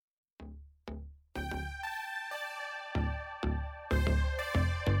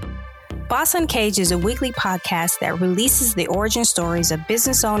Boss Uncaged is a weekly podcast that releases the origin stories of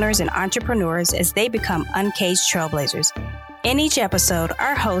business owners and entrepreneurs as they become uncaged trailblazers. In each episode,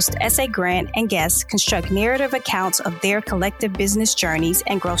 our host, S.A. Grant, and guests construct narrative accounts of their collective business journeys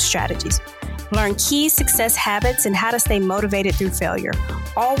and growth strategies. Learn key success habits and how to stay motivated through failure,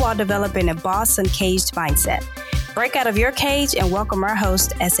 all while developing a Boss Uncaged mindset. Break out of your cage and welcome our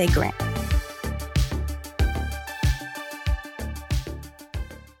host, S.A. Grant.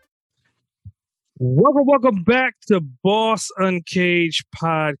 Welcome back to Boss Uncaged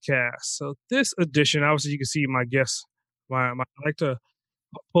podcast. So this edition, obviously you can see my guest. I like to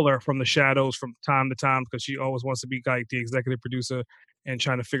pull her from the shadows from time to time because she always wants to be like the executive producer and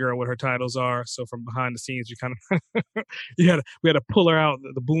trying to figure out what her titles are. So from behind the scenes, you kind of we had to pull her out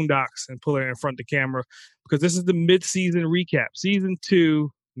the boondocks and pull her in front of the camera because this is the mid-season recap, season 2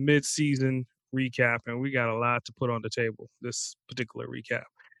 mid-season recap, and we got a lot to put on the table this particular recap.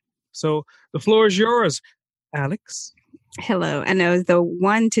 So the floor is yours, Alex. Hello. I know the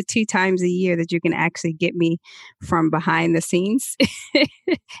 1 to 2 times a year that you can actually get me from behind the scenes.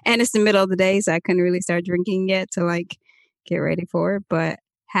 And it's the middle of the day, so I couldn't really start drinking yet to get ready for it. But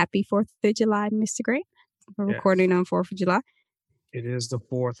happy 4th of July, Mr. Grant. We're recording on 4th of July. It is the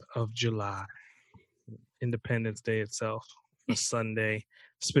 4th of July, Independence Day itself, a Sunday,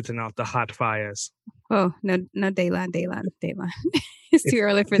 spitting out the hot fires. Oh, no, Dayline. It's too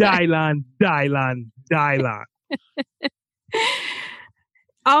early for that. Dayline.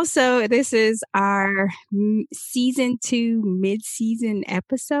 Also, this is our season 2 mid-season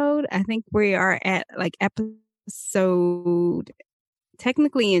episode. I think we are at episode,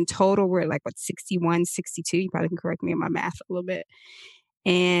 technically in total, we're at 61, 62. You probably can correct me on my math a little bit.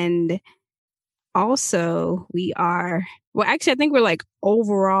 And also we are, I think we're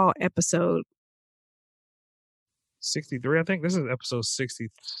overall episode 63, I think. This is episode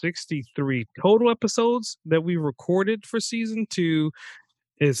 63. Total episodes that we recorded for season 2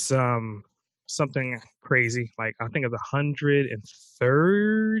 is something crazy. I think it's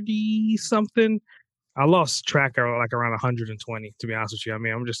 130 something. I lost track of around 120, to be honest with you. I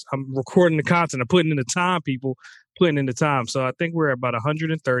mean, I'm recording the content. I'm putting in the time, people. Putting in the time. So I think we're at about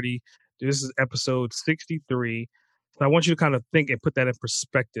 130. This is episode 63. So I want you to kind of think and put that in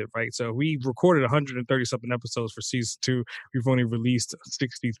perspective, right? So we recorded 130 something episodes for season 2. We've only released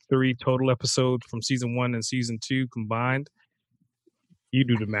 63 total episodes from season 1 and season 2 combined. You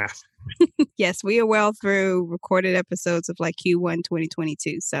do the math. Yes, we are well through recorded episodes of Q1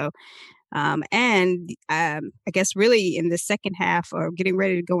 2022. So, I guess really in the second half, or getting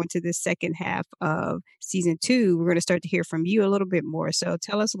ready to go into the second half of season 2, we're going to start to hear from you a little bit more. So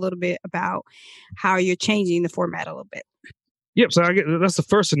tell us a little bit about how you're changing the format a little bit. Yep. So that's the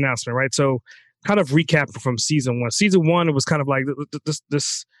first announcement, right? So kind of recap from season 1. Season 1, it was kind of like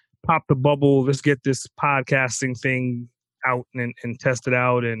this pop the bubble. Let's get this podcasting thing out and test it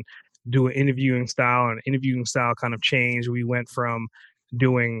out and do an interviewing style. And interviewing style kind of changed. We went from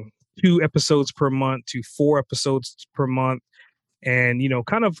doing 2 episodes per month to 4 episodes per month. And, I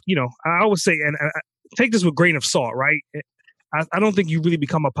always say, and take this with a grain of salt, right? I don't think you really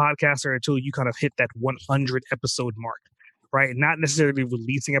become a podcaster until you kind of hit that 100 episode mark, right? Not necessarily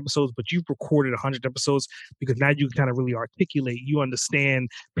releasing episodes, but you've recorded 100 episodes because now you kind of really articulate. You understand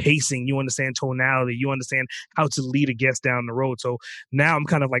pacing, you understand tonality, you understand how to lead a guest down the road. So now I'm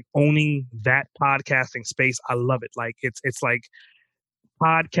kind of owning that podcasting space. I love it. It's like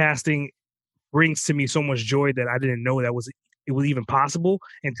podcasting brings to me so much joy that I didn't know it was even possible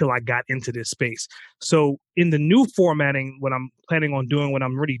until I got into this space. So in the new formatting, what I'm planning on doing, what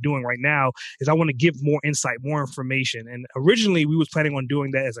I'm really doing right now, is I want to give more insight, more information. And originally we was planning on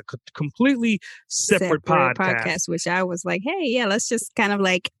doing that as a completely separate podcast. Which I was like, hey, yeah, let's just kind of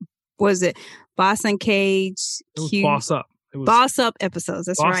was it Boss Uncaged? It was Boss Up. It was Boss Up episodes.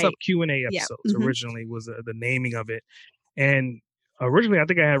 That's right. Boss Up Q&A episodes originally was the naming of it. And originally, I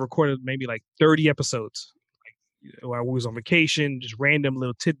think I had recorded maybe 30 episodes. While I was on vacation, just random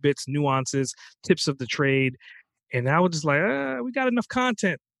little tidbits, nuances, tips of the trade. And I was just like, we got enough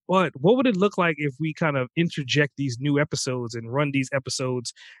content. But what would it look like if we kind of interject these new episodes and run these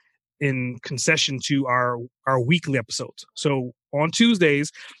episodes in concession to our weekly episodes? So on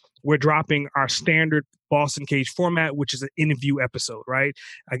Tuesdays, we're dropping our standard Boss Uncaged format, which is an interview episode, right?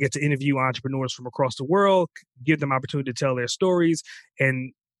 I get to interview entrepreneurs from across the world, give them opportunity to tell their stories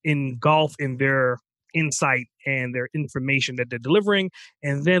and engulf in their insight and their information that they're delivering.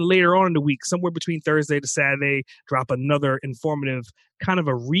 And then later on in the week, somewhere between Thursday to Saturday, drop another informative kind of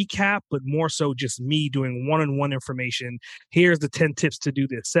a recap, but more so just me doing one-on-one information. Here's the 10 tips to do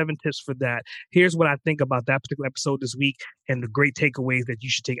this, 7 tips for that. Here's what I think about that particular episode this week and the great takeaways that you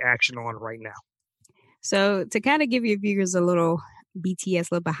should take action on right now. So to kind of give your viewers a little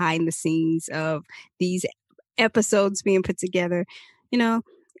BTS, little behind the scenes of these episodes being put together, you know,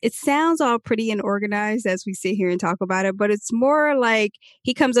 it sounds all pretty and organized as we sit here and talk about it, but it's more like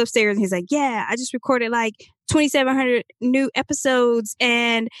he comes upstairs and he's like, yeah, I just recorded like 2,700 new episodes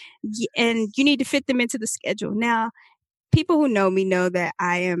and you need to fit them into the schedule. Now, people who know me know that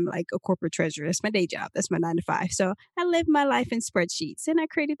I am like a corporate treasurer. That's my day job. That's my 9 to 5. So I live my life in spreadsheets, and I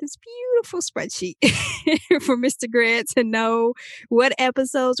created this beautiful spreadsheet for Mr. Grant to know what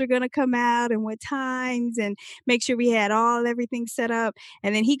episodes are going to come out and what times, and make sure we had everything set up.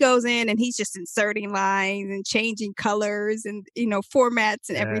 And then he goes in and he's just inserting lines and changing colors and, formats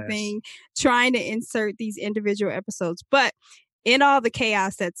and everything, trying to insert these individual episodes. But in all the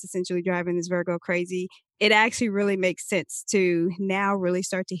chaos that's essentially driving this Virgo crazy, it actually really makes sense to now really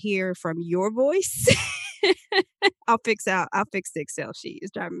start to hear from your voice. I'll fix the Excel sheet. It's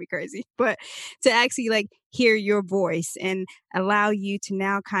driving me crazy. But to actually like hear your voice and allow you to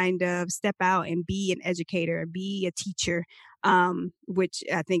now kind of step out and be an educator and be a teacher, which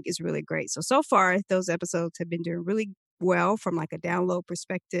I think is really great. So far, those episodes have been doing really well from like a download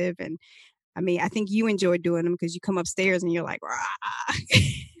perspective. And I mean, I think you enjoy doing them because you come upstairs and you're like, rah.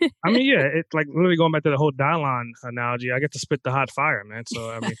 I mean, yeah, it's like literally going back to the whole Dylon analogy. I get to spit the hot fire, man.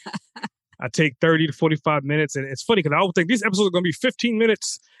 So, I mean, I take 30 to 45 minutes. And it's funny because I always think these episodes are going to be 15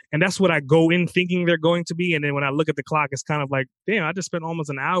 minutes. And that's what I go in thinking they're going to be. And then when I look at the clock, it's kind of like, damn, I just spent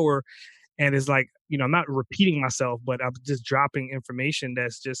almost an hour. And it's like, I'm not repeating myself, but I'm just dropping information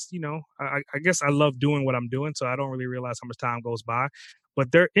that's just, I guess I love doing what I'm doing. So I don't really realize how much time goes by.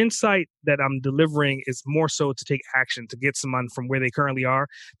 But their insight that I'm delivering is more so to take action, to get someone from where they currently are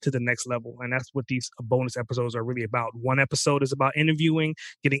to the next level. And that's what these bonus episodes are really about. One episode is about interviewing,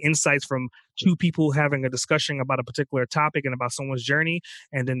 getting insights from 2 people having a discussion about a particular topic and about someone's journey.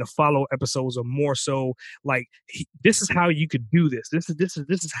 And then the follow episodes are more so like, this is how you could do this. This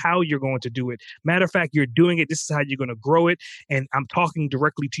is how you're going to do it. Matter of fact, you're doing it. This is how you're going to grow it. And I'm talking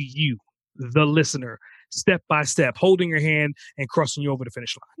directly to you, the listener, step by step, holding your hand and crossing you over the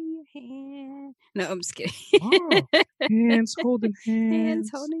finish line. No, I'm just kidding. Hands holding hands. Hands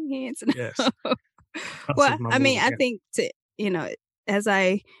holding hands. Yes. Well, I mean, I think as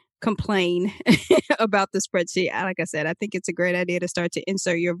I complain about the spreadsheet, like I said, I think it's a great idea to start to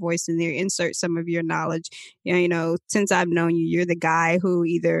insert your voice in there, insert some of your knowledge. Since I've known you, you're the guy who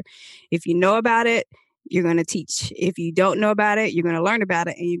either, if you know about it, you're going to teach. If you don't know about it, you're going to learn about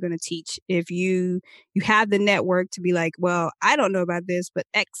it and you're going to teach. If you have the network to be like, well, I don't know about this, but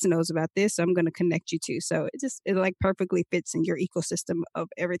X knows about this, so I'm going to connect you to. So it like perfectly fits in your ecosystem of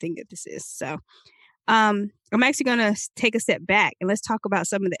everything that this is. So I'm actually going to take a step back and let's talk about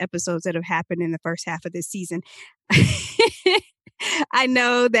some of the episodes that have happened in the first half of this season. I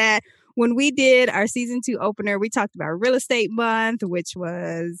know that when we did our season 2 opener, we talked about Real Estate Month, which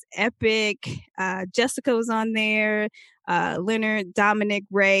was epic. Jessica was on there. Leonard, Dominic,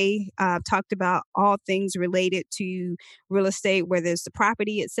 Ray talked about all things related to real estate, whether it's the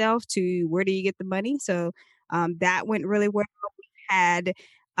property itself to where do you get the money. So that went really well. We had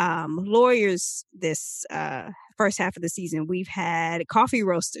lawyers this first half of the season. We've had coffee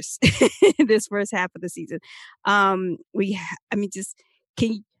roasters this first half of the season.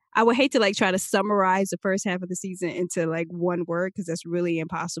 I would hate to like try to summarize the first half of the season into like one word because that's really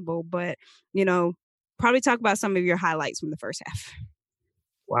impossible. But, probably talk about some of your highlights from the first half.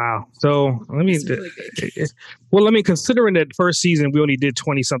 Wow. So considering that first season, we only did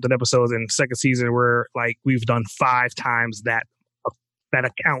 20 something episodes, and second season, we're like, we've done 5 times that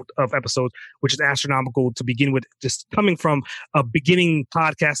account of episodes, which is astronomical to begin with, just coming from a beginning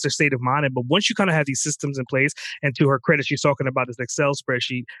podcaster state of mind. But once you kind of have these systems in place, and to her credit, she's talking about this Excel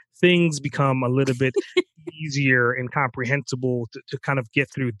spreadsheet, things become a little bit easier and comprehensible to kind of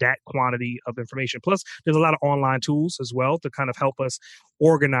get through that quantity of information. Plus, there's a lot of online tools as well to kind of help us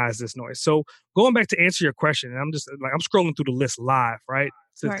organize this noise. So going back to answer your question, and I'm scrolling through the list live, right?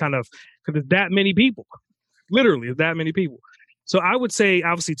 So it's kind of, because there's that many people, literally there's that many people. So I would say,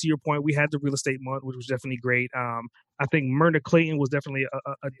 obviously, to your point, we had the Real Estate Month, which was definitely great. I think Myrna Clayton was definitely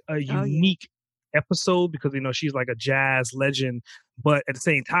a unique episode because, she's like a jazz legend. But at the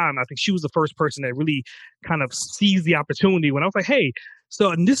same time, I think she was the first person that really kind of seized the opportunity when I was like, hey, So,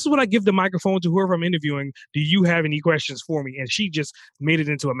 and this is when I give the microphone to whoever I'm interviewing. Do you have any questions for me? And she just made it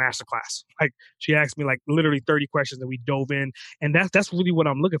into a masterclass. Like, she asked me like literally 30 questions, and we dove in. And that's really what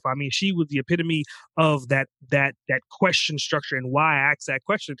I'm looking for. I mean, she was the epitome of that question structure and why I asked that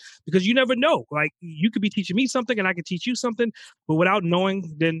question, because you never know. Like, you could be teaching me something and I could teach you something, but without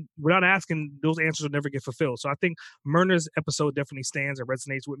knowing, then without asking, those answers will never get fulfilled. So I think Myrna's episode definitely stands and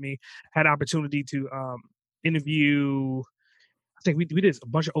resonates with me. Had opportunity to interview. I think we did a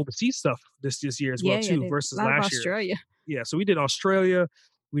bunch of overseas stuff this year as well too, versus last year. Australia. Yeah, so we did Australia,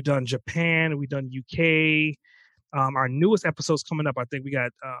 we done Japan, we done UK. Our newest episode's coming up. I think we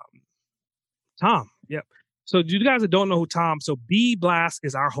got Tom. Yep. So you guys that don't know who Tom, so B Blast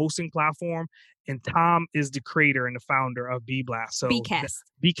is our hosting platform, and Tom is the creator and the founder of B Blast. So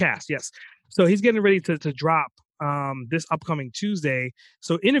Bcast, yes. So he's getting ready to drop this upcoming Tuesday.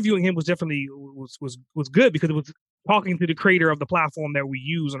 So interviewing him was definitely was good, because it was talking to the creator of the platform that we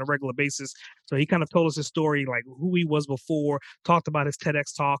use on a regular basis. So he kind of told us his story, like who he was before, talked about his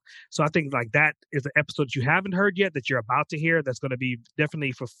TEDx talk. So I think like that is an episode you haven't heard yet that you're about to hear. That's going to be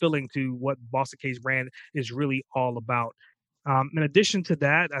definitely fulfilling to what Boss Cage brand is really all about. In addition to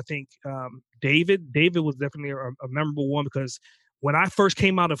that, I think David was definitely a memorable one, because when I first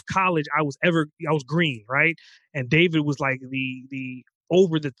came out of college, I was green, right? And David was like the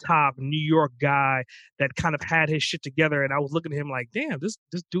over the top New York guy that kind of had his shit together. And I was looking at him like, damn, this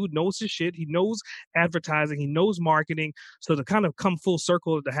dude knows his shit. He knows advertising. He knows marketing. So to kind of come full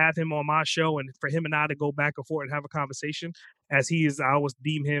circle, to have him on my show and for him and I to go back and forth and have a conversation, as he is, I always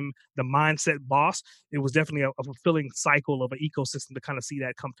deem him the mindset boss. It was definitely a fulfilling cycle of an ecosystem to kind of see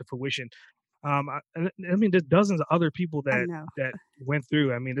that come to fruition. I mean, there's dozens of other people that went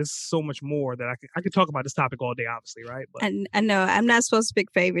through. I mean, there's so much more that I could talk about this topic all day, obviously, right? But I know I'm not supposed to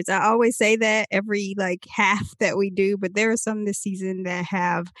pick favorites. I always say that every like half that we do, but there are some this season that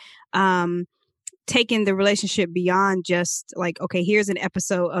have taken the relationship beyond just like, okay, here's an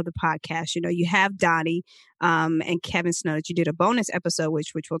episode of the podcast. You know, you have Donnie and Kevin Snow that you did a bonus episode,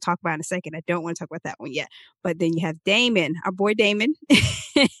 which we'll talk about in a second. I don't want to talk about that one yet. But then you have Damon, our boy Damon,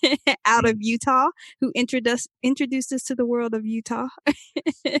 out of Utah, who introduced us to the world of Utah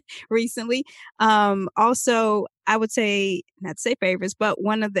recently. Also, I would say, not to say favorites, but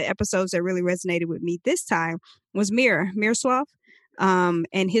one of the episodes that really resonated with me this time was Miroslav.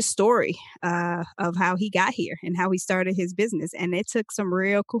 And his story of how he got here and how he started his business. And it took some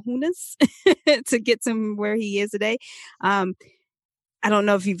real kahunas to get to where he is today. I don't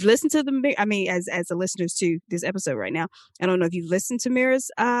know if you've listened to as the listeners to this episode right now, I don't know if you've listened to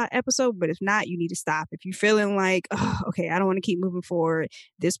Mira's episode, but if not, you need to stop. If you're feeling like, oh, okay, I don't want to keep moving forward.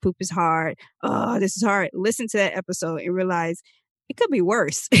 This poop is hard. Oh, this is hard. Listen to that episode and realize it could be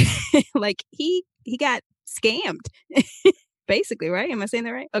worse. Like he got scammed. Basically, right? Am I saying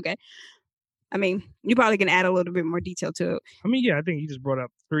that right? Okay. I mean, you probably can add a little bit more detail to it. I mean, yeah, I think you just brought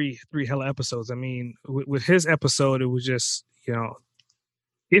up three hella episodes. I mean, with his episode, it was just, you know,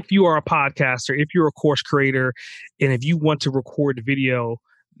 if you are a podcaster, if you're a course creator, and if you want to record video,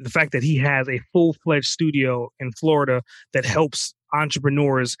 the fact that he has a full-fledged studio in Florida that helps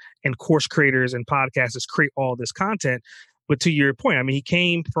entrepreneurs and course creators and podcasters create all this content. But to your point, I mean, he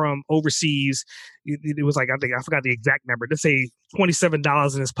came from overseas. It was like, I forgot the exact number. Let's say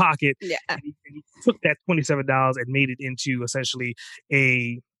 $27 in his pocket. Yeah. And he took that $27 and made it into essentially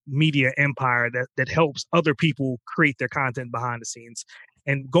a media empire that helps other people create their content behind the scenes.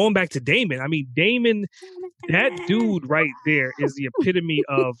 And going back to Damon, I mean, Damon, that dude right there is the epitome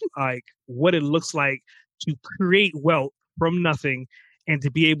of like what it looks like to create wealth from nothing and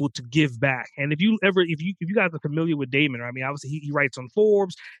to be able to give back. And if you guys are familiar with Damon, I mean, obviously he writes on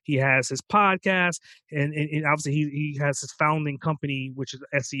Forbes, he has his podcast, and obviously he has his founding company, which is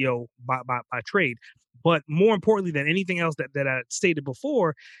SEO by trade. But more importantly than anything else that I stated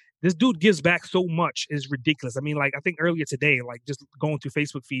before, this dude gives back so much is ridiculous. I mean, like, I think earlier today, like just going through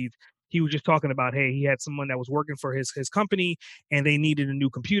Facebook feeds, he was just talking about, hey, he had someone that was working for his company and they needed a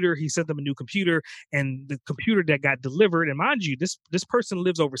new computer. He sent them a new computer, and the computer that got delivered, and mind you, this person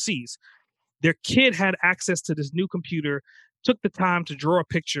lives overseas. Their kid had access to this new computer, took the time to draw a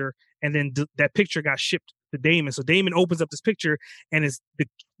picture, and then that picture got shipped to Damon. So Damon opens up this picture, and it's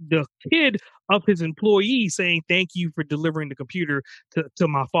the kid of his employee saying, thank you for delivering the computer to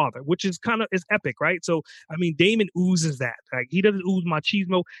my father, which is is epic, right? So, I mean, Damon oozes that. Like, he doesn't ooze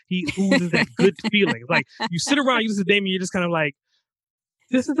machismo. He oozes that good feeling. Like, you sit around, you listen to Damon, you're just kind of like,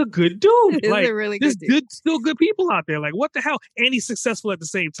 this is a good dude. This like, is a really this good dude. still good people out there. Like, what the hell? And he's successful at the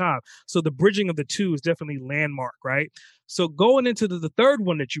same time. So the bridging of the two is definitely landmark, right? So going into the third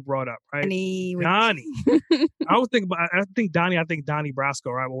one that you brought up, right? Donnie. I think Donnie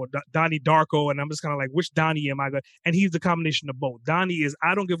Brasco, right? Or Donnie Darko, and I'm just kind of like, which Donnie am I going? And he's the combination of both. Donnie is,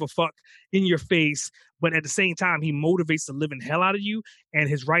 I don't give a fuck in your face, but at the same time, he motivates the living hell out of you. And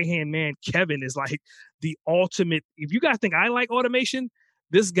his right hand man, Kevin, is like the ultimate. If you guys think I like automation,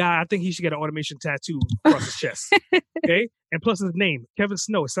 this guy, I think he should get an automation tattoo across his chest. Okay? And plus his name, Kevin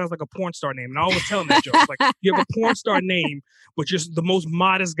Snow. It sounds like a porn star name. And I always tell him that joke. Like, you have a porn star name, but you're the most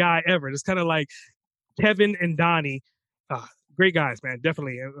modest guy ever. It's kind of like Kevin and Donnie. Great guys, man.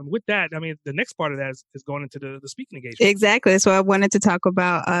 Definitely. And with that, I mean, the next part of that is going into the speaking engagement. Exactly. So I wanted to talk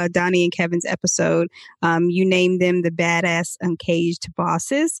about Donnie and Kevin's episode. You named them the Badass Uncaged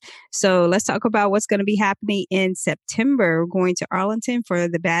Bosses. So let's talk about what's going to be happening in September. We're going to Arlington for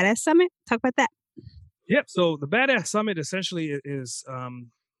the Badass Summit. Talk about that. Yep. So the Badass Summit essentially is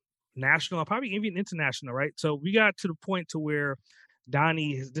national, probably even international, right? So we got to the point to where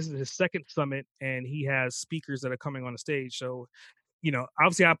Donnie, this is his second summit, and he has speakers that are coming on the stage. So,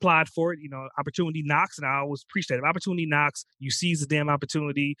 obviously I applied for it. Opportunity knocks, and I always preach that. If opportunity knocks, you seize the damn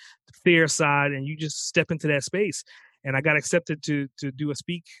opportunity, the fair side, and you just step into that space. And I got accepted to do a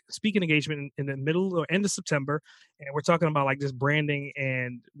speaking engagement in the middle or end of September. And we're talking about like this branding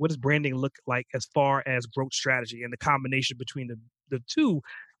and what does branding look like as far as growth strategy and the combination between the two,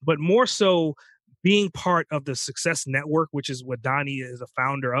 but more so being part of the Success Network, which is what Donnie is a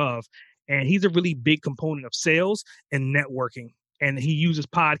founder of. And he's a really big component of sales and networking. And he uses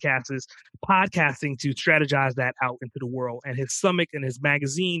podcasting to strategize that out into the world. And his summit and his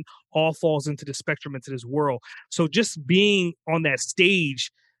magazine all falls into the spectrum, into this world. So just being on that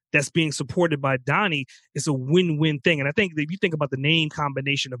stage that's being supported by Donnie is a win-win thing. And I think that if you think about the name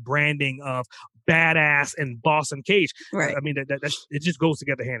combination of branding of Badass and Boss Uncaged, right? I mean, that it just goes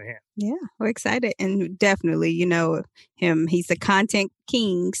together hand in hand. Yeah, we're excited. And definitely, him, he's the content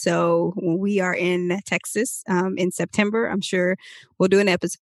king. So when we are in Texas in September, I'm sure we'll do an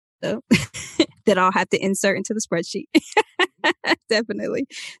episode that I'll have to insert into the spreadsheet. Definitely.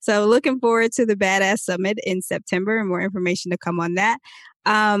 So looking forward to the Badass Summit in September and more information to come on that.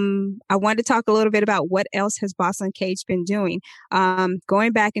 I wanted to talk a little bit about what else has Boss Uncaged been doing.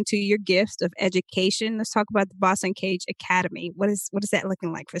 Going back into your gift of education, let's talk about the Boss Uncaged Academy. What is that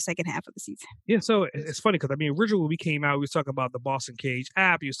looking like for the second half of the season? Yeah, so it's funny because originally when we came out, we was talking about the Boss Uncaged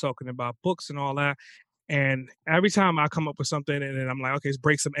app. You was talking about books and all that. And every time I come up with something and then I'm like, okay, let's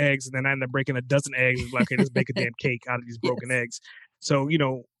break some eggs. And then I end up breaking a dozen eggs. It's like, okay, let's bake a damn cake out of these broken eggs. So,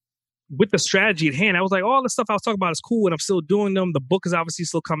 with the strategy at hand, I was like, all the stuff I was talking about is cool and I'm still doing them. The book is obviously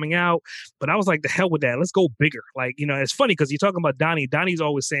still coming out, but I was like, the hell with that. Let's go bigger. Like, it's funny because you're talking about Donnie. Donnie's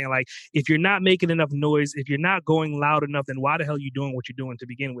always saying like, if you're not making enough noise, if you're not going loud enough, then why the hell are you doing what you're doing to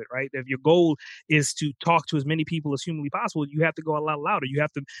begin with, right? If your goal is to talk to as many people as humanly possible, you have to go a lot louder. You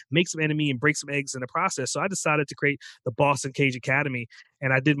have to make some enemy and break some eggs in the process. So I decided to create the Boss Uncaged Academy.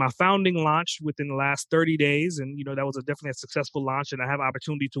 And I did my founding launch within the last 30 days. And, that was definitely a successful launch. And I have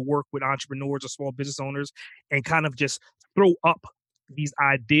opportunity to work with entrepreneurs or small business owners and kind of just throw up these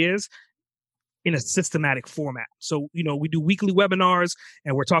ideas in a systematic format. So, we do weekly webinars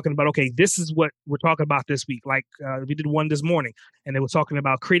and we're talking about, okay, this is what we're talking about this week. Like we did one this morning and they were talking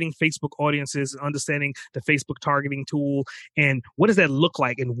about creating Facebook audiences and understanding the Facebook targeting tool. And what does that look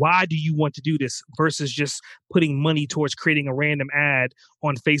like? And why do you want to do this versus just putting money towards creating a random ad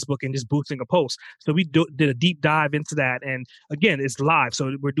on Facebook and just boosting a post? So we did a deep dive into that. And again, it's live.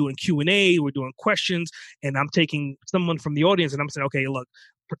 So we're doing Q&A, we're doing questions, and I'm taking someone from the audience and I'm saying, okay, look,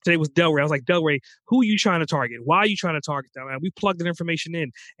 today was Delray. I was like, Delray, who are you trying to target? Why are you trying to target them? And we plugged that information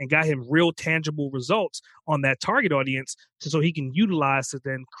in and got him real tangible results on that target audience so he can utilize to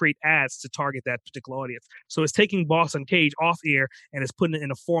then create ads to target that particular audience. So it's taking Boss Uncaged off air and it's putting it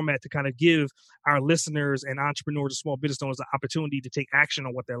in a format to kind of give our listeners and entrepreneurs and small business owners the opportunity to take action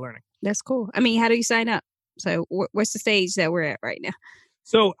on what they're learning. That's cool. How do you sign up? So what's the stage that we're at right now?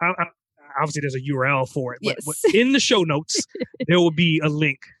 So obviously there's a URL for it, but yes. In the show notes, there will be a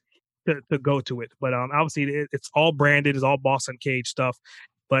link to go to it. But obviously it's all branded, it's all Boss Uncaged stuff,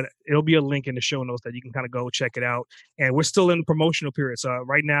 but it'll be a link in the show notes that you can kind of go check it out. And we're still in the promotional period. So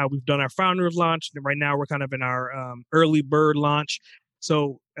right now we've done our founders launch. And right now we're kind of in our early bird launch.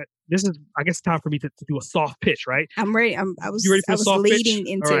 So this is, I guess, time for me to do a soft pitch, right? I'm ready. I was you ready for I was soft leading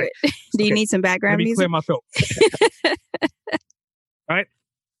pitch? into it. Do you need some background music? Let me clear my throat. All right.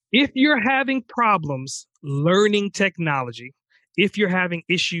 If you're having problems learning technology If you're having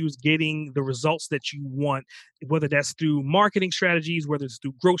issues getting the results that you want, whether that's through marketing strategies, whether it's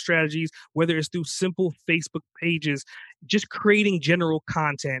through growth strategies, whether it's through simple Facebook pages, just creating general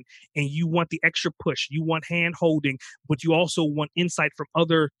content, and you want the extra push, you want hand holding, but you also want insight from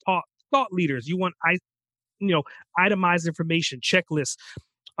other thought leaders. You want itemized information, checklists,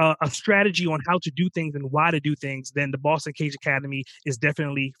 a strategy on how to do things and why to do things, then the Boston Cage Academy is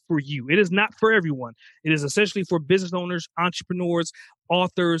definitely for you. It is not for everyone. It is essentially for business owners, entrepreneurs,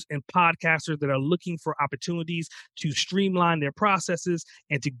 authors, and podcasters that are looking for opportunities to streamline their processes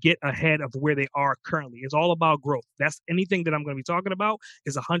and to get ahead of where they are currently. It's all about growth. That's anything that I'm going to be talking about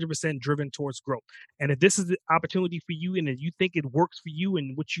is 100% driven towards growth. And if this is the opportunity for you and if you think it works for you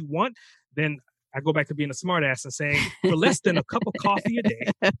and what you want, then I go back to being a smartass and saying, for less than a cup of coffee a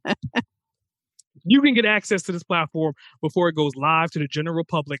day, you can get access to this platform before it goes live to the general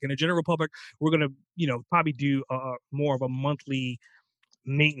public. And the general public, we're going to, probably do more of a monthly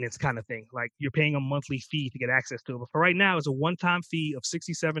maintenance kind of thing. Like you're paying a monthly fee to get access to it. But for right now, it's a one-time fee of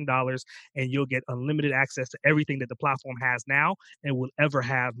 $67, and you'll get unlimited access to everything that the platform has now and will ever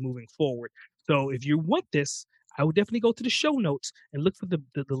have moving forward. So if you want this, I would definitely go to the show notes and look for the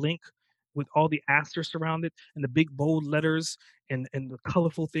link with all the asterisks around it and the big bold letters and the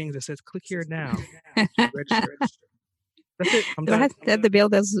colorful things that says click here now to register. That's it. I'm done. Do I have to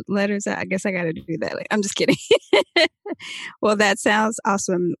build those letters? I guess I got to do that. I'm just kidding. Well, that sounds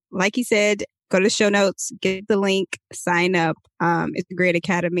awesome. Like you said, go to the show notes, get the link, sign up. It's a great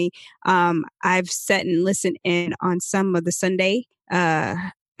academy. I've sat and listened in on some of the Sunday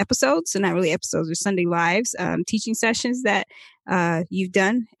episodes, so not really episodes, or Sunday lives, teaching sessions that you've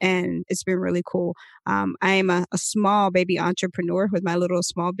done, and it's been really cool. I am a small baby entrepreneur with my little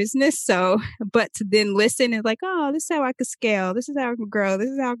small business, so but to then listen and like, oh, this is how I could scale, this is how I can grow, this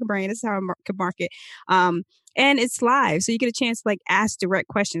is how I can brand, this is how I can market. And it's live, so you get a chance to like ask direct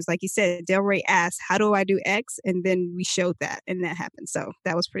questions. Like you said, Delray asked, how do I do X? And then we showed that, and that happened. So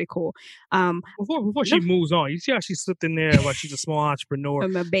that was pretty cool. Before she moves on, you see how she slipped in there while she's a small entrepreneur.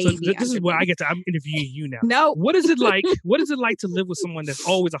 I'm a baby. So this is where I'm interviewing you now. No. What is it like? What is it like to live with someone that's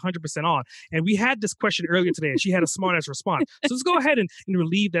always 100% on? And we had this question earlier today, and she had a smart ass response. So let's go ahead and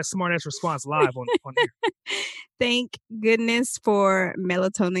relieve that smart ass response live on here. Thank goodness for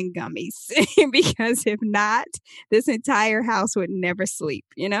melatonin gummies, because if not, this entire house would never sleep.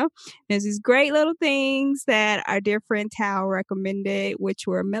 There's these great little things that our dear friend Tao recommended, which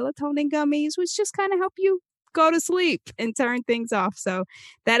were melatonin gummies, which just kind of help you go to sleep and turn things off. So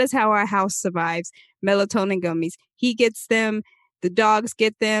that is how our house survives. Melatonin gummies. He gets them. The dogs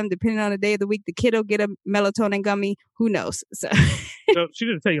get them. Depending on the day of the week, the kid will get a melatonin gummy. Who knows? So she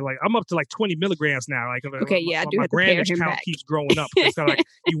didn't tell you, like, I'm up to like 20 milligrams now. Like, okay, yeah, I do my have to pair Grandage him count back. keeps growing up. It's kind of like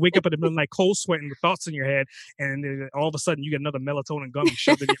you wake up in the middle of the night, cold sweating with thoughts in your head, and then all of a sudden you get another melatonin gummy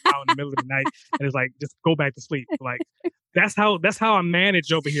shoved in your mouth in the middle of the night, and it's like, just go back to sleep. Like, that's how I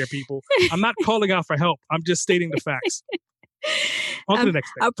manage over here, people. I'm not calling out for help. I'm just stating the facts. On to the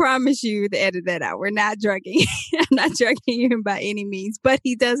next thing. I promise you to edit that out. We're not drugging. I'm not drugging him by any means, but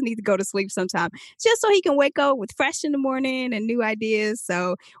he does need to go to sleep sometime just so he can wake up with fresh in the morning and new ideas.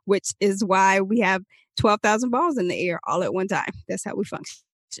 So, which is why we have 12,000 balls in the air all at one time. That's how we function.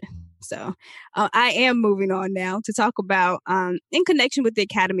 So I am moving on now to talk about, in connection with the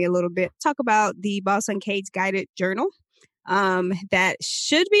Academy a little bit, talk about the Boston Cage Guided Journal. That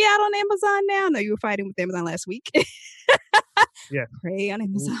should be out on Amazon now. No, you were fighting with Amazon last week. Yeah. Pray on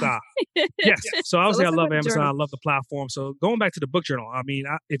Amazon. Yes. So obviously I love Amazon. journal. I love the platform. So going back to the book journal, I mean,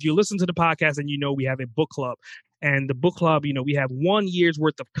 if you listen to the podcast and we have a book club, and the book club, we have 1 year's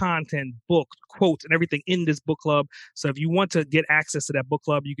worth of content, books, quotes, and everything in this book club. So if you want to get access to that book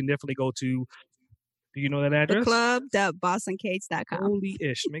club, you can definitely go to, do you know that address? Club.bostoncage.com. Holy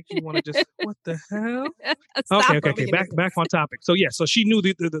ish. Makes you want to just, what the hell? Stop Okay. Back on topic. So yeah, so she knew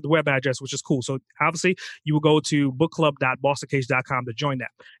the web address, which is cool. So obviously you will go to bookclub.bostoncage.com to join that.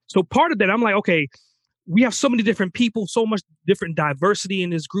 So part of that, I'm like, okay, we have so many different people, so much different diversity in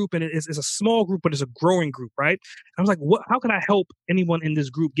this group, and it's a small group, but it's a growing group, right? I was like, how can I help anyone in this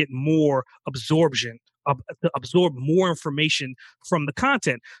group get more absorption, to absorb more information from the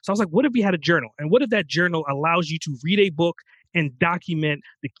content? So I was like, what if we had a journal? And what if that journal allows you to read a book and document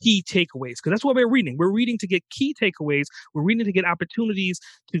the key takeaways? Because that's what we're reading. We're reading to get key takeaways. We're reading to get opportunities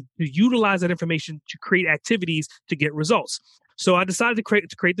to utilize that information to create activities to get results. So I decided to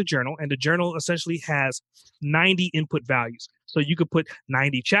create the journal, and the journal essentially has 90 input values. So you could put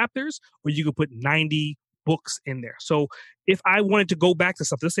 90 chapters, or you could put 90 books in there. So if I wanted to go back to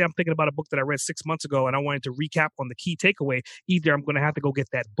something, let's say I'm thinking about a book that I read 6 months ago and I wanted to recap on the key takeaway, either I'm going to have to go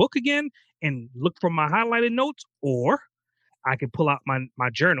get that book again and look from my highlighted notes, or I can pull out my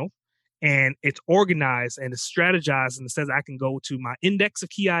journal, and it's organized and it's strategized, and it says I can go to my index of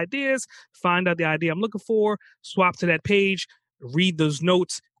key ideas, find out the idea I'm looking for, swap to that page, read those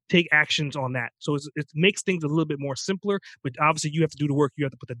notes, take actions on that. So it makes things a little bit more simpler, but obviously you have to do the work. You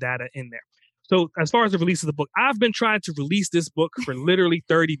have to put the data in there. So as far as the release of the book, I've been trying to release this book for literally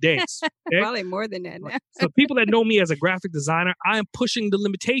 30 days. Okay? Probably more than that now. So people that know me as a graphic designer, I am pushing the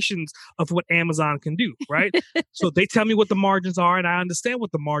limitations of what Amazon can do, right? So they tell me what the margins are, and I understand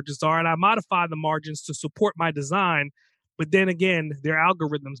what the margins are, and I modify the margins to support my design. But then again, their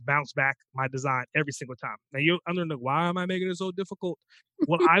algorithms bounce back my design every single time. Now you're wondering, why am I making it so difficult?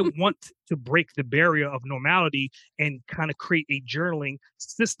 Well, I want to break the barrier of normality and kind of create a journaling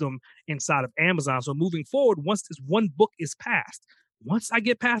system inside of Amazon. So moving forward, once this one book is passed, once I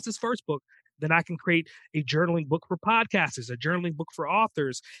get past this first book, then I can create a journaling book for podcasters, a journaling book for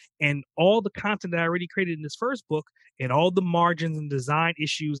authors, and all the content that I already created in this first book and all the margins and design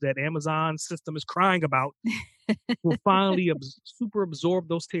issues that Amazon's system is crying about will finally super absorb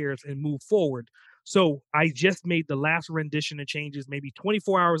those tears and move forward. So I just made the last rendition and changes maybe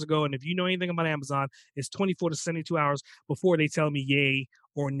 24 hours ago. And if you know anything about Amazon, it's 24 to 72 hours before they tell me yay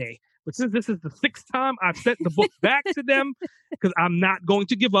or nay. But since this is the 6th time I've sent the book back to them, because I'm not going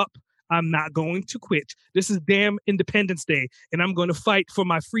to give up. I'm not going to quit. This is damn Independence Day, and I'm going to fight for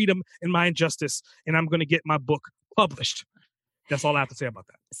my freedom and my injustice, and I'm going to get my book published. That's all I have to say about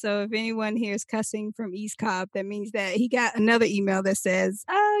that. So if anyone here is cussing from East Cobb, that means that he got another email that says,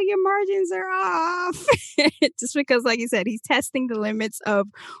 oh, your margins are off. Just because, like you said, he's testing the limits of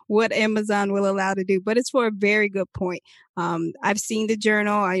what Amazon will allow to do. But it's for a very good point. I've seen the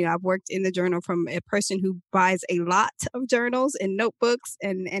journal. I've worked in the journal from a person who buys a lot of journals and notebooks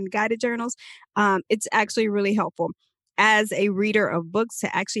and guided journals. It's actually really helpful as a reader of books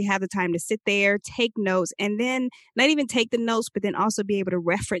to actually have the time to sit there, take notes, and then not even take the notes, but then also be able to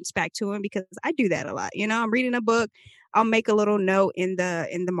reference back to them, because I do that a lot. I'm reading a book, I'll make a little note in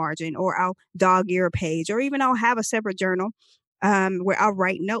the margin, or I'll dog ear a page, or even I'll have a separate journal where I'll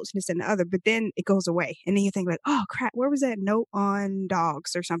write notes and this and the other, but then it goes away. And then you think like, oh crap, where was that note on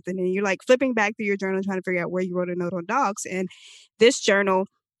dogs or something? And you're like flipping back through your journal trying to figure out where you wrote a note on dogs. And this journal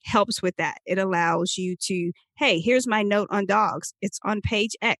helps with that. It allows you to, hey, here's my note on dogs. It's on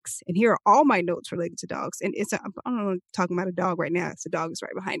page X, and here are all my notes related to dogs. And I'm talking about a dog right now. It's a dog is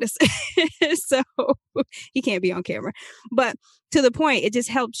right behind us. So he can't be on camera. But to the point, it just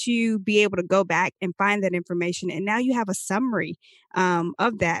helps you be able to go back and find that information. And now you have a summary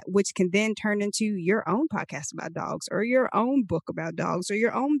of that, which can then turn into your own podcast about dogs, or your own book about dogs, or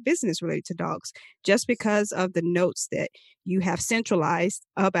your own business related to dogs, just because of the notes that you have centralized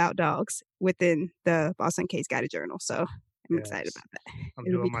about dogs within the Boston Case Guided Journal. So I'm excited about that. I'm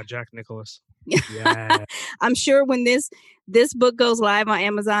doing my Jack Nicklaus. Yeah. I'm sure when this book goes live on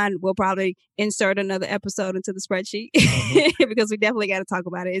Amazon, we'll probably insert another episode into the spreadsheet because we definitely got to talk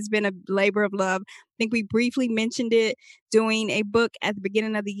about it. It's been a labor of love. I think we briefly mentioned it doing a book at the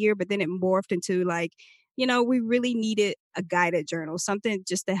beginning of the year, but then it morphed into like, we really needed a guided journal, something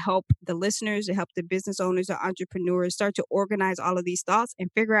just to help the listeners, to help the business owners or entrepreneurs start to organize all of these thoughts and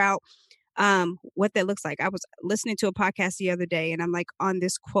figure out what that looks like. I was listening to a podcast the other day, and I'm like on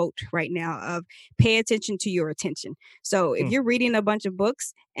this quote right now of pay attention to your attention. So if you're reading a bunch of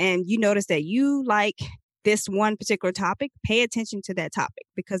books and you notice that you like this one particular topic, pay attention to that topic,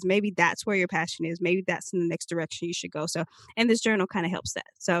 because maybe that's where your passion is. Maybe that's in the next direction you should go. So, and this journal kind of helps that.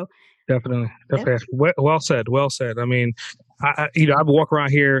 So definitely. Well said. I mean, I walk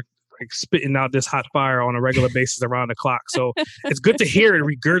around here like spitting out this hot fire on a regular basis around the clock. So it's good to hear it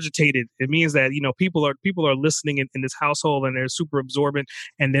regurgitated. It means that, people are listening in this household, and they're super absorbent,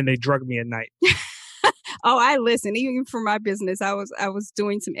 and then they drug me at night. Oh, I listen. Even for my business, I was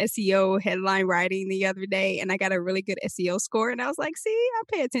doing some SEO headline writing the other day, and I got a really good SEO score. And I was like, see, I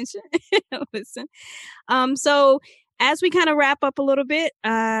pay attention. Listen. So as we kind of wrap up a little bit,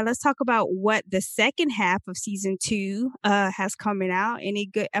 let's talk about what the second half of season 2 has coming out. Any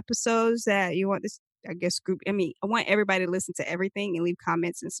good episodes that you want this, I guess, group? I mean, I want everybody to listen to everything and leave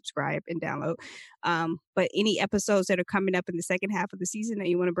comments and subscribe and download. But any episodes that are coming up in the second half of the season that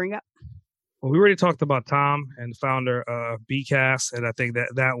you want to bring up? Well, we already talked about Tom and founder of BCast, and I think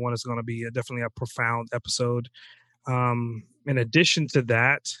that one is going to be definitely a profound episode. In addition to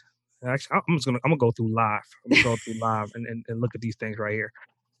that, actually, I'm gonna go through live. And look at these things right here.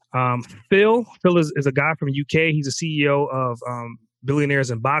 Phil is a guy from UK. He's a CEO of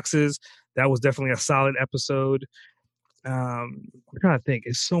Billionaires in Boxes. That was definitely a solid episode. I'm trying to think.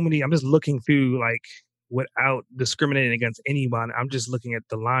 It's so many. I'm just looking through like, without discriminating against anyone, I'm just looking at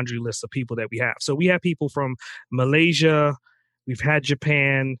the laundry list of people that we have. So we have people from Malaysia, We've had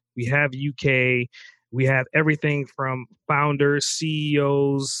Japan. We have UK. We have everything from founders,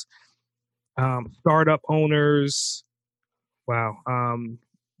 CEOs, startup owners. Wow. I'm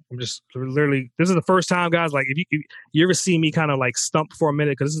just literally, this is the first time, guys, like if you ever see me kind of like stump for a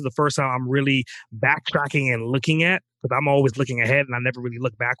minute, because this is the first time I'm really backtracking and looking at, because I'm always looking ahead and I never really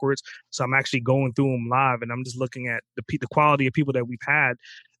look backwards. So I'm actually going through them live and I'm just looking at the quality of people that we've had.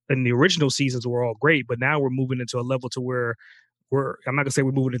 In the original seasons were all great, but now we're moving into a level to where I'm not gonna say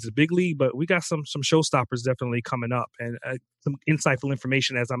we're moving into the big league, but we got some showstoppers definitely coming up, and some insightful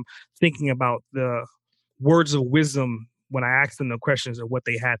information as I'm thinking about the words of wisdom when I asked them the questions of what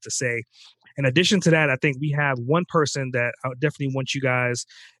they had to say. In addition to that, I think we have one person that I definitely want you guys,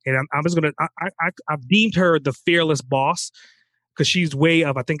 and I'm just gonna I've deemed her the fearless boss, because she's way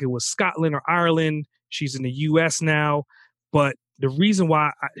of, I think it was Scotland or Ireland. She's in the U.S. now, but the reason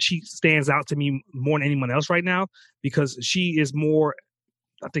why she stands out to me more than anyone else right now, because she is more,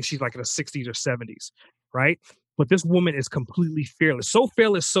 I think she's like in the 60s or 70s, right? But this woman is completely fearless. So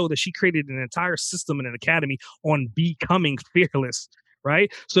fearless so that she created an entire system and an academy on becoming fearless,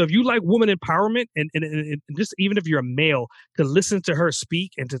 right? So if you like woman empowerment, and just even if you're a male, to listen to her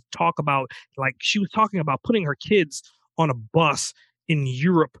speak and to talk about, like she was talking about putting her kids on a bus in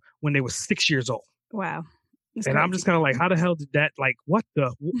Europe when they were 6 years old. Wow. That's and crazy. I'm just kind of like, how the hell did that, like, what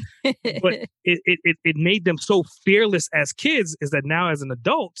the, but it made them so fearless as kids, is that now as an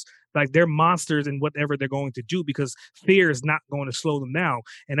adult, like they're monsters in whatever they're going to do, because fear is not going to slow them down.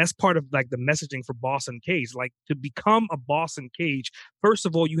 And that's part of like the messaging for Boss Uncaged. Like, to become a boss in cage, first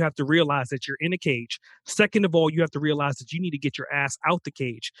of all, you have to realize that you're in a cage. Second of all, you have to realize that you need to get your ass out the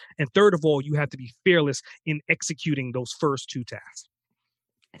cage. And third of all, you have to be fearless in executing those first two tasks.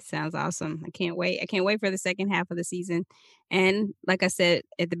 It sounds awesome. I can't wait. I can't wait for the second half of the season. And like I said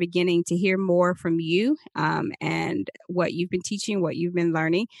at the beginning, to hear more from you and what you've been teaching, what you've been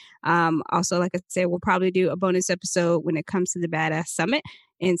learning. Also, like I said, we'll probably do a bonus episode when it comes to the Badass Summit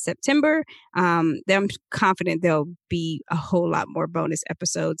in September. I'm confident there'll be a whole lot more bonus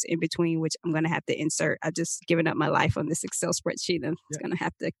episodes in between, which I'm going to have to insert. I've just given up my life on this Excel spreadsheet, and it's going to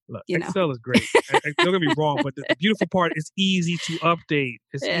have to, Look, Excel is great. Don't get me wrong, but the beautiful part is easy to update.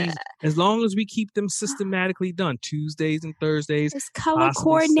 It's easy. As long as we keep them systematically done, Tuesdays and Thursdays. It's color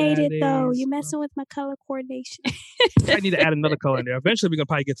coordinated, Saturdays. though. You're messing with my color coordination. I need to add another color in there. Eventually, we're going to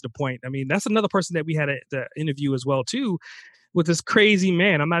probably get to the point. I mean, that's another person that we had to interview as well, too, with this crazy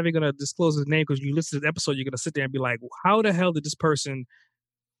man. I'm not even going to disclose his name, because you listen to the episode, you're going to sit there and be like, how the hell did this person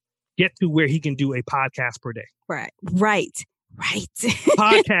get to where he can do a podcast per day? Right.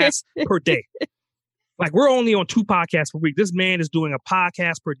 Podcast per day. Like, we're only on 2 podcasts per week. This man is doing a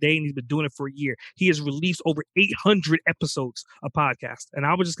podcast per day, and he's been doing it for a year. He has released over 800 episodes of podcasts. And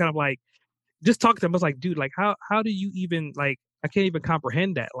I was just kind of like, just talking to him, I was like, dude, like, how do you even, like, I can't even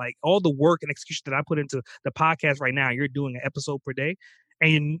comprehend that. Like, all the work and execution that I put into the podcast right now, you're doing an episode per day.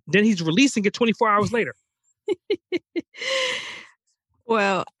 And then he's releasing it 24 hours later.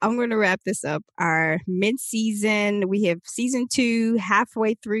 Well, I'm going to wrap this up. Our mid-season, we have season 2,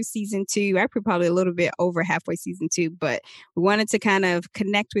 halfway through season 2, actually probably a little bit over halfway season 2, but we wanted to kind of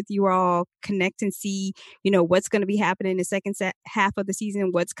connect with you all, connect and see, what's going to be happening in the second half of the season,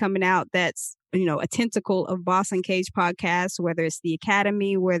 what's coming out that's, a tentacle of Boss Uncaged podcast, whether it's the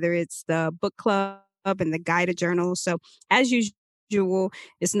Academy, whether it's the book club and the guided journal. So as usual,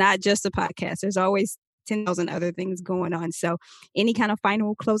 it's not just a podcast. There's always 10,000 other things going on. So any kind of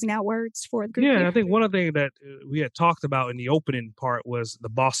final closing out words for the group? Yeah, here? I think one of the things that we had talked about in the opening part was the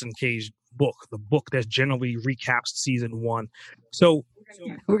Boss Uncaged book, the book that generally recaps season 1. So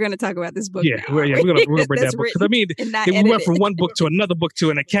we're going to talk about this book. Yeah, we're going to bring that book. Because I mean, we went from one book to another book to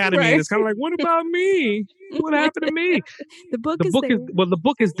an academy, right. And it's kind of like, what about me? What happened to me? The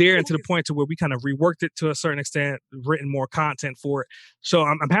book is there, and to the point to where we kind of reworked it to a certain extent, written more content for it. So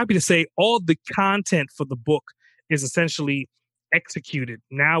I'm happy to say all the content for the book is essentially executed.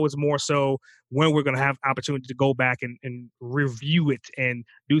 Now it's more so when we're going to have opportunity to go back and review it and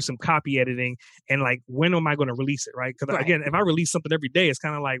do some copy editing, and like, when am I going to release it, right? Because again, if I release something every day, it's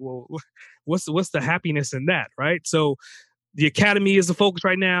kind of like, well, what's the happiness in that, right? So the Academy is the focus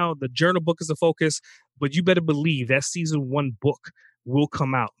right now. The journal book is the focus, but you better believe that season 1 book will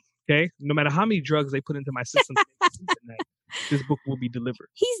come out. Okay, no matter how many drugs they put into my system, this book will be delivered.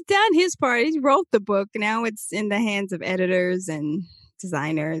 He's done his part. He wrote the book. Now it's in the hands of editors and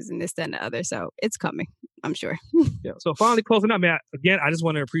designers and this, that, and the other. So it's coming, I'm sure. Yeah. So finally closing up, man. Again, I just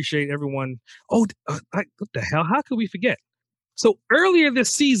want to appreciate everyone. Oh, what the hell? How could we forget? So earlier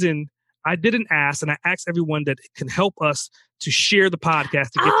this season, I didn't ask, and I asked everyone that can help us to share the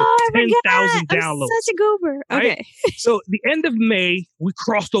podcast to get to 10,000 downloads. I'm such a goober. Okay. Right? So the end of May, we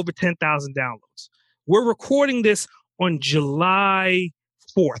crossed over 10,000 downloads. We're recording this on July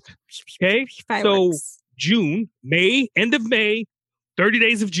 4th. Okay. So June, May, end of May, 30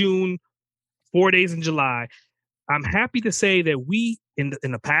 days of June, 4 days in July. I'm happy to say that we, in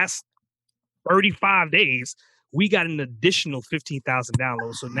the past 35 days, we got an additional 15,000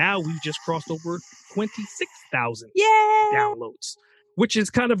 downloads. So now we've just crossed over 26,000 downloads, which is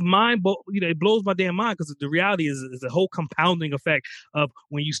kind of it blows my damn mind, because the reality is the whole compounding effect of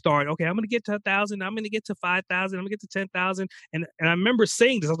when you start, okay, I'm going to get to 1,000, I'm going to get to 5,000, I'm going to get to 10,000. And I remember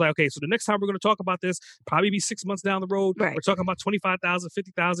saying this, I was like, okay, so the next time we're going to talk about this, probably be 6 months down the road. Right. We're talking about 25,000,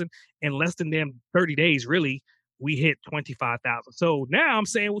 50,000 in less than damn 30 days, really. We hit 25,000. So now I'm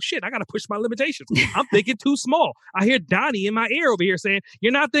saying, well, shit, I got to push my limitations. I'm thinking too small. I hear Donnie in my ear over here saying,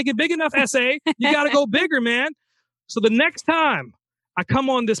 you're not thinking big enough, SA. You got to go bigger, man. So the next time I come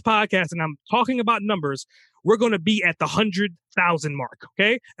on this podcast and I'm talking about numbers, we're going to be at the 100,000 mark.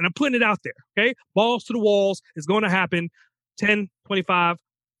 Okay. And I'm putting it out there. Okay. Balls to the walls is going to happen. 10, 25,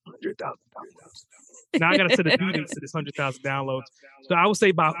 100,000. Now I got to set a due date to this 100,000 downloads. So I would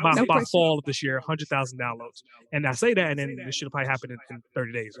say by fall of this year, 100,000 downloads. And I say that, and then this should probably happen in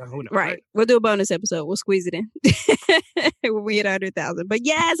 30 days. Who knows? Right. We'll do a bonus episode. We'll squeeze it in when we hit 100,000. But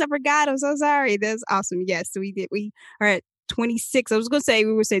yes, I forgot. I'm so sorry. That's awesome. Yes, so we did. We are at 26. I was going to say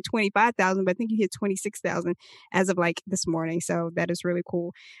we would say 25,000, but I think you hit 26,000 as of like this morning. So that is really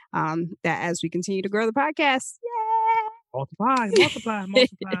cool. That as we continue to grow the podcast, multiply.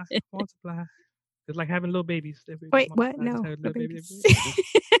 It's like having little babies. Wait, what? No. Babies.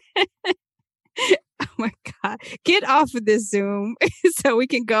 Oh my God. Get off of this Zoom so we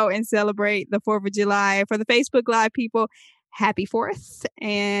can go and celebrate the 4th of July. For the Facebook Live people, happy 4th,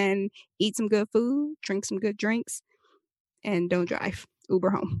 and eat some good food, drink some good drinks, and don't drive.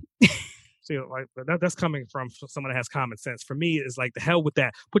 Uber home. See, like that's coming from someone that has common sense. For me, it's like, the hell with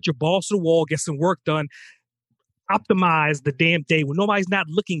that. Put your balls to the wall, get some work done. Optimize the damn day when nobody's not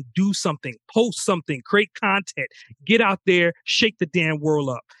looking. Do something, post something, create content, get out there, shake the damn world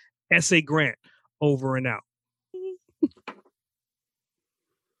up. SA Grant, over and out.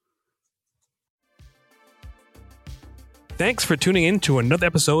 Thanks for tuning in to another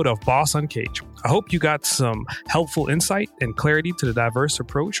episode of Boss Uncaged. I hope you got some helpful insight and clarity to the diverse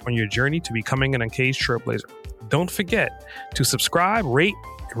approach on your journey to becoming an uncaged trailblazer. Don't forget to subscribe, rate,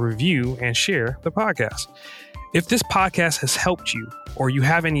 review, and share the podcast. If this podcast has helped you, or you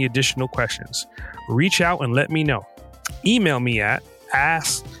have any additional questions, reach out and let me know. Email me at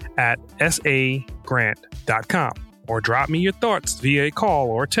ask@sagrant.com, or drop me your thoughts via a call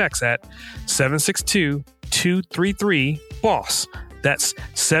or text at 762-233-BOSS. That's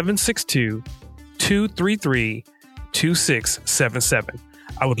 762-233-2677.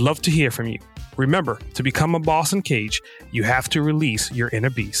 I would love to hear from you. Remember, to become a boss in Cage, you have to release your inner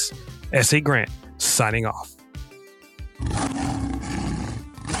beast. SA Grant, signing off.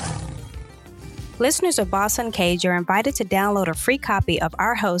 Listeners of Boss Uncaged are invited to download a free copy of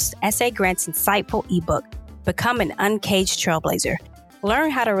our host, SA Grant's insightful ebook, Become an Uncaged Trailblazer.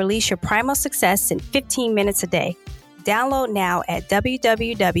 Learn how to release your primal success in 15 minutes a day. Download now at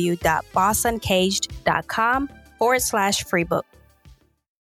www.bossuncaged.com/freebook.